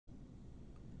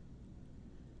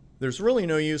There's really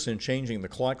no use in changing the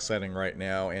clock setting right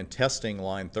now and testing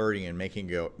line 30 and making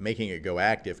it go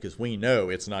active, because we know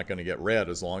it's not going to get read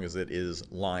as long as it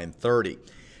is line 30.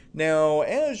 Now,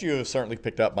 as you have certainly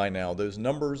picked up by now, those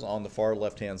numbers on the far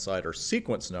left-hand side are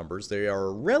sequence numbers. They are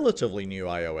a relatively new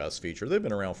iOS feature. They've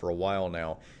been around for a while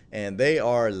now, and they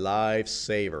are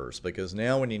lifesavers, because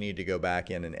now when you need to go back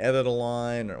in and edit a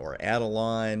line or add a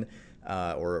line,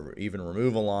 or even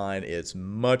remove a line, it's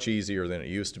much easier than it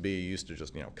used to be. You used to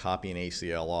just, copy an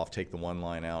ACL off, take the one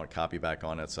line out, copy back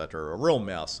on, etc. A real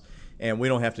mess. And we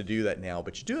don't have to do that now,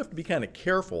 but you do have to be kind of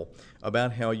careful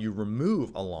about how you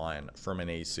remove a line from an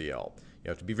ACL. You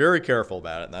have to be very careful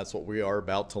about it, and that's what we are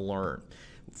about to learn.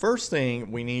 First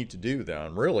thing we need to do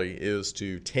then really is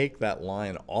to take that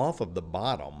line off of the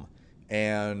bottom,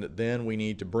 and then we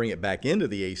need to bring it back into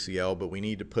the ACL, but we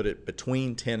need to put it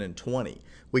between 10 and 20.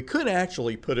 We could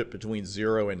actually put it between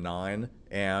 0 and 9,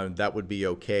 and that would be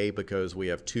okay because we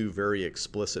have two very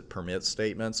explicit permit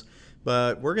statements.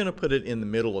 But we're going to put it in the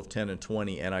middle of 10 and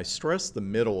 20, and I stress the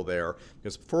middle there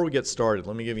because before we get started,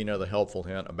 let me give you another helpful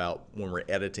hint about when we're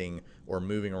editing or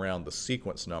moving around the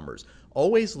sequence numbers.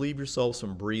 Always leave yourself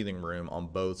some breathing room on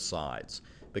both sides,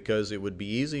 because it would be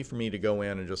easy for me to go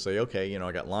in and just say, okay,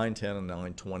 I got line 10 and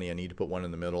line 20, I need to put one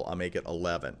in the middle, I'll make it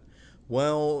 11.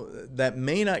 Well, that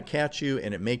may not catch you,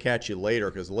 and it may catch you later,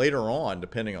 because later on,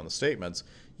 depending on the statements,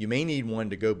 you may need one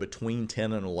to go between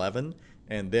 10 and 11,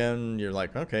 and then you're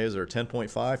like, okay, is there a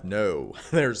 10.5? No,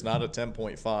 there's not a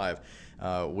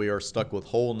 10.5. We are stuck with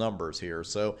whole numbers here,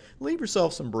 so leave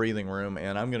yourself some breathing room,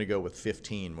 and I'm going to go with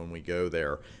 15 when we go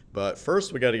there. But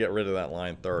first, we got to get rid of that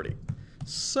line 30.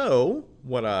 So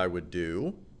what I would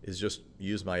do is just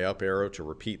use my up arrow to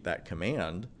repeat that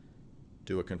command,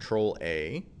 do a Control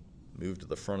A, move to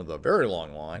the front of the very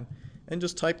long line, and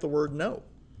just type the word no.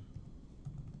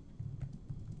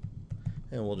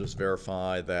 And we'll just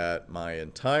verify that my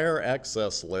entire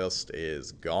access list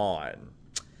is gone.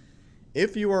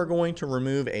 If you are going to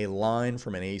remove a line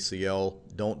from an ACL,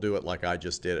 don't do it like I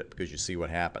just did it, because you see what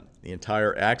happened. The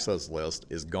entire access list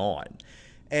is gone.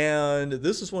 And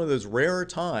this is one of those rare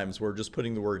times where just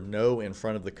putting the word no in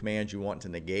front of the command you want to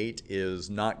negate is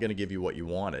not going to give you what you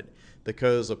wanted.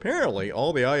 Because apparently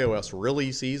all the iOS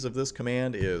really sees of this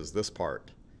command is this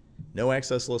part. No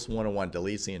access list 101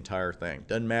 deletes the entire thing.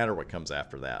 Doesn't matter what comes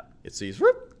after that. It sees,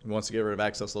 whoop, it wants to get rid of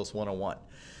access list 101.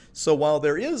 So while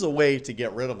there is a way to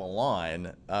get rid of a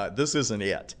line, this isn't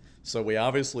it. So we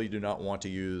obviously do not want to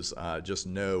use just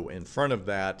no in front of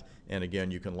that. And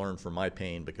again, you can learn from my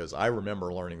pain, because I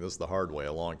remember learning this the hard way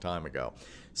a long time ago.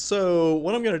 So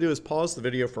what I'm going to do is pause the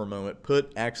video for a moment,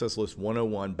 put access list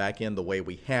 101 back in the way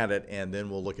we had it, and then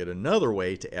we'll look at another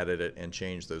way to edit it and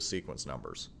change those sequence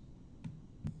numbers.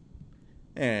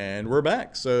 And we're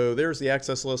back. So there's the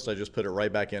access list. I just put it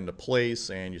right back into place,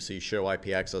 and you see show IP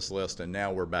access list, and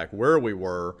now we're back where we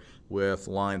were with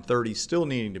line 30 still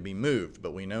needing to be moved.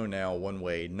 But we know now one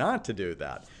way not to do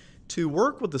that. To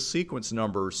work with the sequence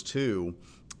numbers too,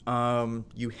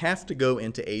 you have to go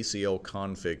into ACL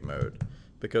config mode,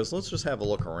 because let's just have a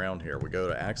look around here. We go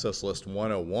to access list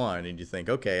 101 and you think,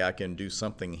 okay, I can do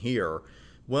something here.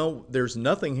 Well, there's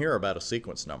nothing here about a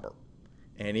sequence number.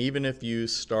 And even if you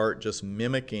start just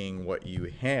mimicking what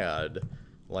you had,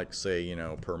 like say,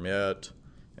 permit,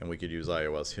 and we could use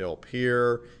iOS help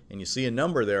here, and you see a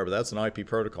number there, but that's an IP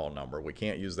protocol number. We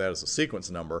can't use that as a sequence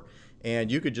number.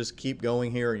 And you could just keep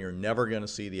going here, and you're never going to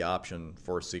see the option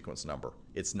for a sequence number.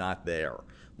 It's not there.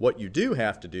 What you do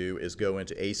have to do is go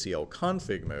into ACL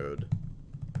config mode,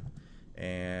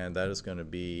 and that is going to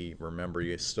be, remember,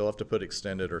 you still have to put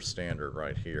extended or standard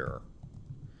right here,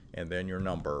 and then your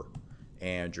number,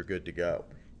 and you're good to go.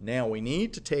 Now we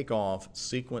need to take off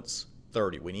sequence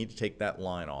 30. We need to take that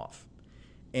line off.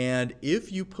 And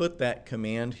if you put that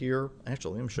command here,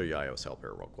 actually let me show you iOS help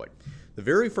here real quick. The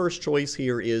very first choice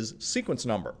here is sequence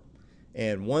number,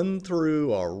 and 1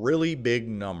 through a really big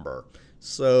number.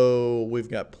 So we've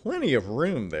got plenty of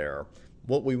room there.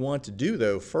 What we want to do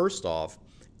though, first off,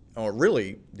 or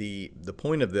really the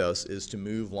point of this is to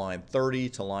move line 30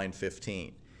 to line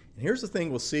 15. And here's the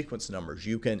thing with sequence numbers.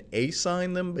 You can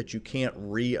assign them, but you can't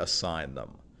reassign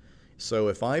them. So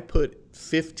if I put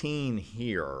 15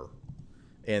 here,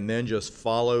 and then just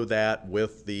follow that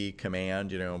with the command,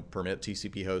 permit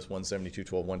TCP host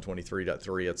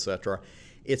 172.12.123.3, etc.,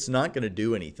 it's not going to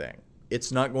do anything.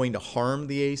 It's not going to harm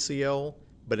the ACL,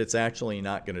 but it's actually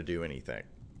not going to do anything.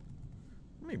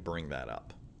 Let me bring that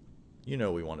up. We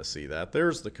want to see that.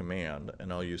 There's the command,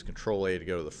 and I'll use Control A to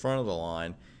go to the front of the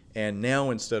line. And now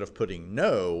instead of putting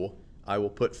no, I will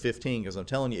put 15, because I'm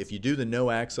telling you, if you do the no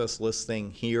access list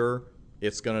thing here,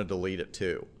 it's going to delete it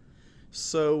too.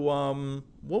 So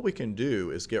what we can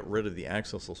do is get rid of the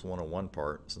access list 101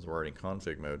 part since we're already in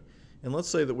config mode. And let's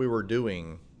say that we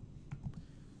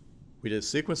did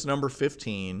sequence number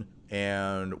 15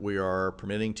 and we are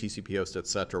permitting TCP host,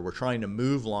 etc. We're trying to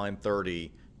move line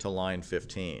 30 to line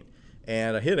 15.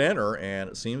 And I hit enter and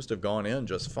it seems to have gone in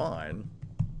just fine.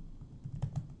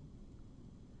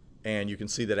 And you can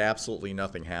see that absolutely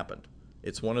nothing happened.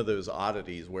 It's one of those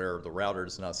oddities where the router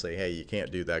does not say, hey, you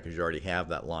can't do that because you already have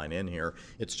that line in here.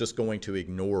 It's just going to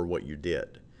ignore what you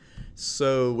did.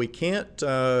 So we can't,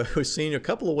 we've seen a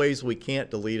couple of ways we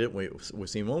can't delete it. We've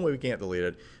seen one way we can't delete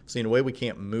it. We've seen a way we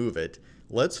can't move it.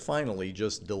 Let's finally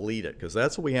just delete it, because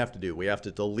that's what we have to do. We have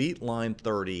to delete line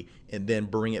 30 and then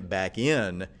bring it back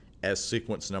in as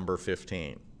sequence number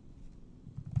 15.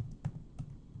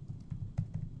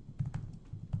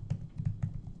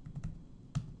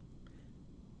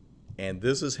 And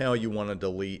this is how you want to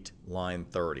delete line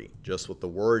 30, just with the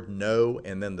word no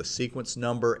and then the sequence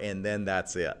number, and then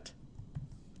that's it.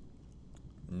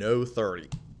 No 30.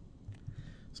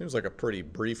 Seems like a pretty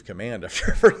brief command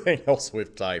after everything else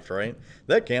we've typed, right?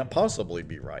 That can't possibly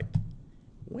be right.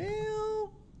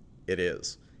 Well, it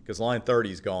is, because line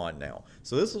 30 is gone now.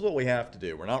 So this is what we have to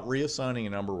do. We're not reassigning a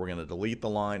number. We're going to delete the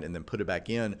line and then put it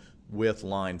back in with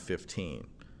line 15.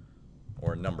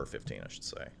 Or number 15, I should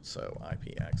say. So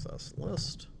IP access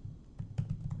list,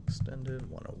 extended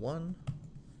 101.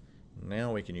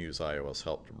 Now we can use iOS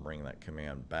help to bring that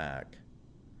command back.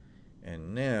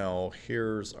 And now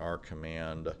here's our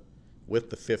command with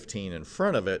the 15 in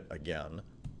front of it again.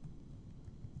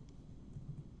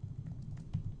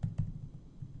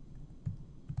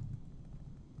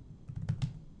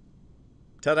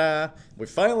 Ta-da! We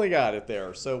finally got it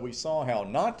there. So we saw how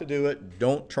not to do it.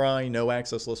 Don't try no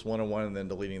access list 101 and then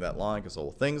deleting that line, because the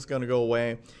whole thing's going to go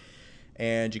away.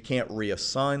 And you can't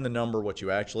reassign the number. What you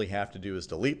actually have to do is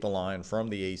delete the line from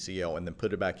the ACL and then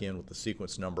put it back in with the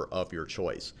sequence number of your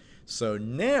choice. So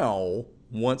now,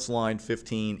 once line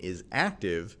 15 is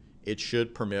active, it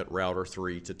should permit router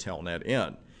 3 to telnet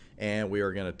in. And we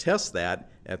are going to test that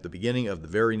at the beginning of the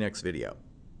very next video.